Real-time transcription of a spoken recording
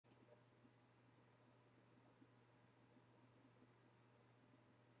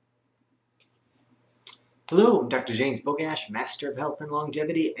Hello, I'm Dr. James Bogash, Master of Health and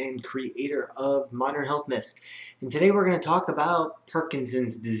Longevity and creator of Modern Health Myths. And today we're going to talk about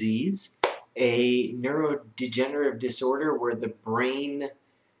Parkinson's disease, a neurodegenerative disorder where the brain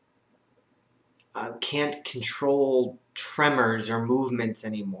can't control tremors or movements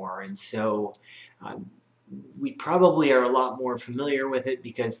anymore. And so we probably are a lot more familiar with it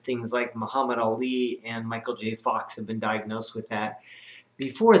because things like Muhammad Ali and Michael J. Fox have been diagnosed with that.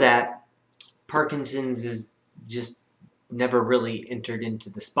 Before that, Parkinson's is just never really entered into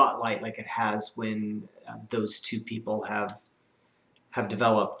the spotlight like it has when those two people have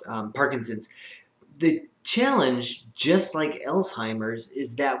developed Parkinson's. The challenge, just like Alzheimer's,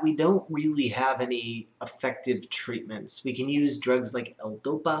 is that we don't really have any effective treatments. We can use drugs like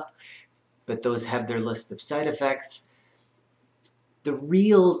L-DOPA, but those have their list of side effects. The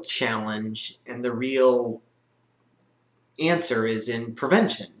real challenge and the real answer is in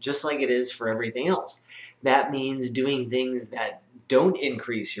prevention, just like it is for everything else. That means doing things that don't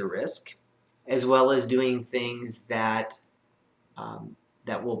increase your risk, as well as doing things that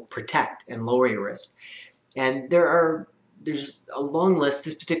that will protect and lower your risk. And there's a long list.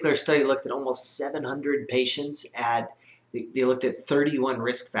 This particular study looked at almost 700 patients. They looked at 31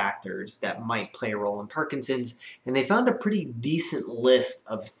 risk factors that might play a role in Parkinson's, and they found a pretty decent list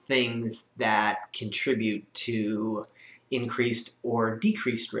of things that contribute to increased or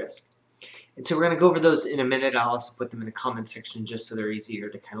decreased risk. And so we're going to go over those in a minute. I'll also put them in the comment section just so they're easier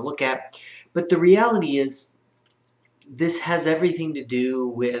to kind of look at. But the reality is this has everything to do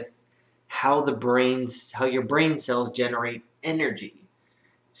with how your brain cells generate energy.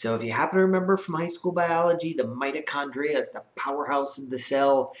 So if you happen to remember from high school biology, the mitochondria is the powerhouse of the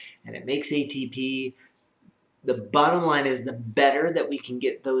cell and it makes ATP. The bottom line is the better that we can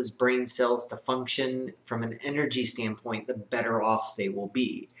get those brain cells to function from an energy standpoint, the better off they will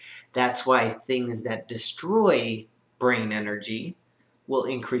be. That's why things that destroy brain energy will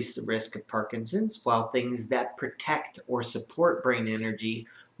increase the risk of Parkinson's, while things that protect or support brain energy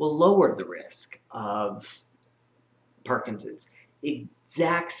will lower the risk of Parkinson's.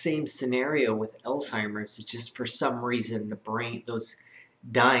 Exact same scenario with Alzheimer's. It's just for some reason the brain, those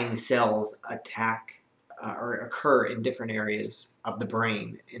dying cells attack or occur in different areas of the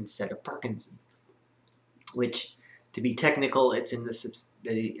brain instead of Parkinson's, which, to be technical, it's in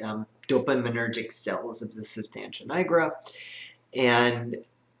the dopaminergic cells of the substantia nigra. And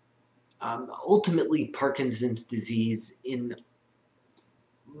ultimately, Parkinson's disease in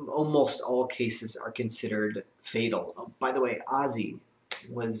almost all cases are considered fatal. Oh, by the way, Ozzy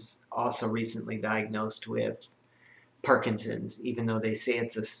was also recently diagnosed with Parkinson's, even though they say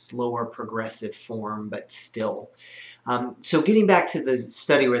it's a slower progressive form, but still. So getting back to the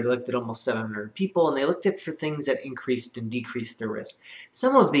study where they looked at almost 700 people, and they looked at for things that increased and decreased their risk.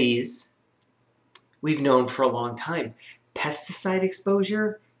 Some of these we've known for a long time. Pesticide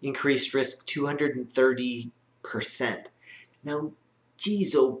exposure increased risk 230%. Now,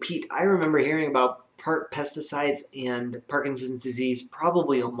 geez, oh Pete, I remember hearing about pesticides and Parkinson's disease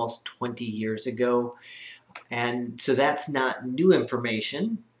probably almost 20 years ago. And so that's not new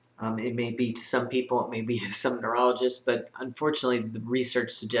information. It may be to some people, it may be to some neurologists, but unfortunately the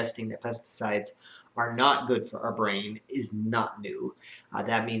research suggesting that pesticides are not good for our brain is not new.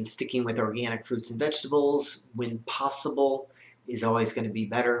 That means sticking with organic fruits and vegetables when possible is always going to be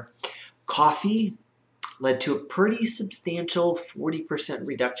better. Coffee led to a pretty substantial 40%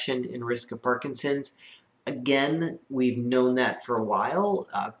 reduction in risk of Parkinson's. Again, we've known that for a while.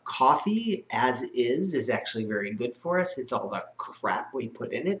 Coffee, as is actually very good for us. It's all the crap we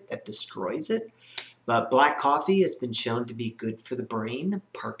put in it that destroys it. But black coffee has been shown to be good for the brain,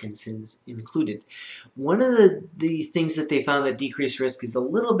 Parkinson's included. One of the things that they found that decreased risk is a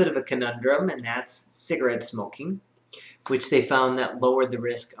little bit of a conundrum, and that's cigarette smoking, which they found that lowered the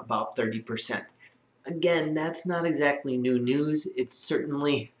risk about 30%. Again, that's not exactly new news. It's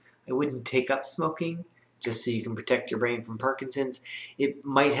certainly, I wouldn't take up smoking just so you can protect your brain from Parkinson's. It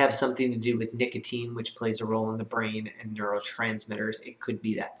might have something to do with nicotine, which plays a role in the brain, and neurotransmitters. It could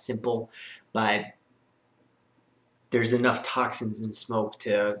be that simple, but there's enough toxins in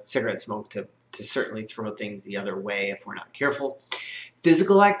cigarette smoke to certainly throw things the other way if we're not careful.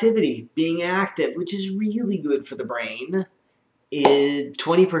 Physical activity, being active, which is really good for the brain, is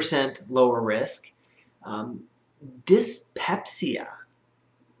 20% lower risk. Dyspepsia,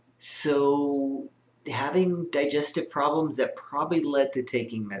 so having digestive problems that probably led to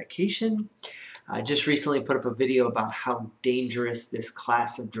taking medication. I just recently put up a video about how dangerous this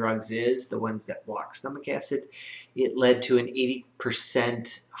class of drugs is, the ones that block stomach acid. It led to an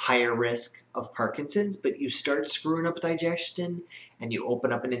 80% higher risk of Parkinson's, but you start screwing up digestion and you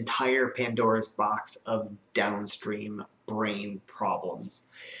open up an entire Pandora's box of downstream brain problems.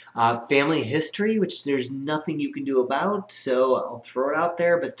 Family history, which there's nothing you can do about, so I'll throw it out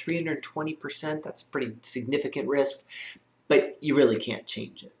there, but 320%, that's a pretty significant risk, but you really can't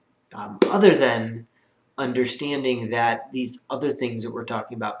change it. Other than understanding that these other things that we're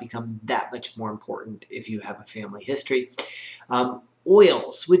talking about become that much more important if you have a family history.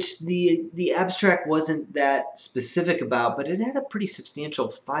 Oils, which the abstract wasn't that specific about, but it had a pretty substantial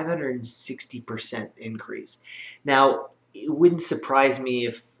 560% increase. Now, it wouldn't surprise me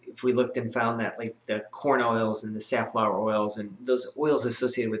if we looked and found that like the corn oils and the safflower oils and those oils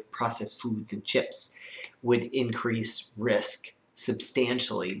associated with processed foods and chips would increase risk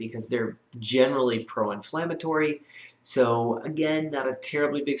substantially because they're generally pro-inflammatory. So again, not a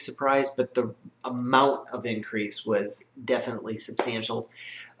terribly big surprise, but the amount of increase was definitely substantial.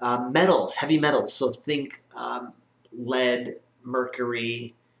 Metals, heavy metals, so think lead,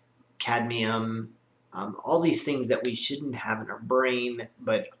 mercury, cadmium, all these things that we shouldn't have in our brain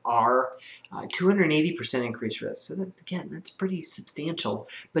but are, 280% increased risk. So that, again, that's pretty substantial.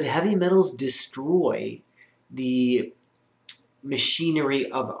 But heavy metals destroy the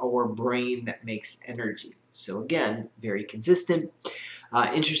machinery of our brain that makes energy. So again, very consistent.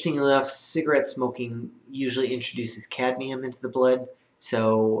 Interestingly enough, cigarette smoking usually introduces cadmium into the blood,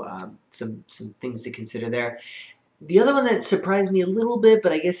 so some things to consider there. The other one that surprised me a little bit,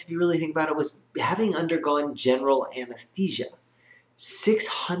 but I guess if you really think about it, was having undergone general anesthesia.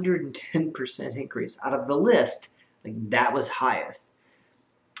 610% increase. Out of the list, like that was highest.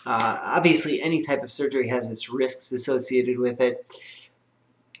 Obviously, any type of surgery has its risks associated with it.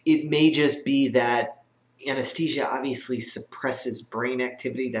 It may just be that anesthesia obviously suppresses brain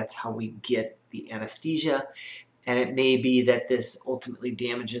activity. That's how we get the anesthesia. And it may be that this ultimately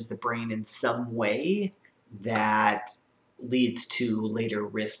damages the brain in some way that leads to later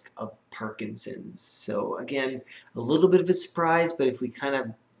risk of Parkinson's. So again, a little bit of a surprise, but if we kind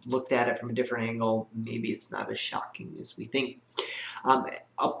of looked at it from a different angle, maybe it's not as shocking as we think.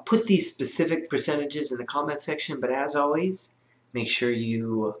 I'll put these specific percentages in the comment section, but as always, make sure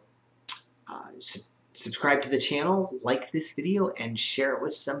you subscribe to the channel, like this video, and share it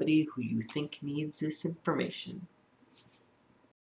with somebody who you think needs this information.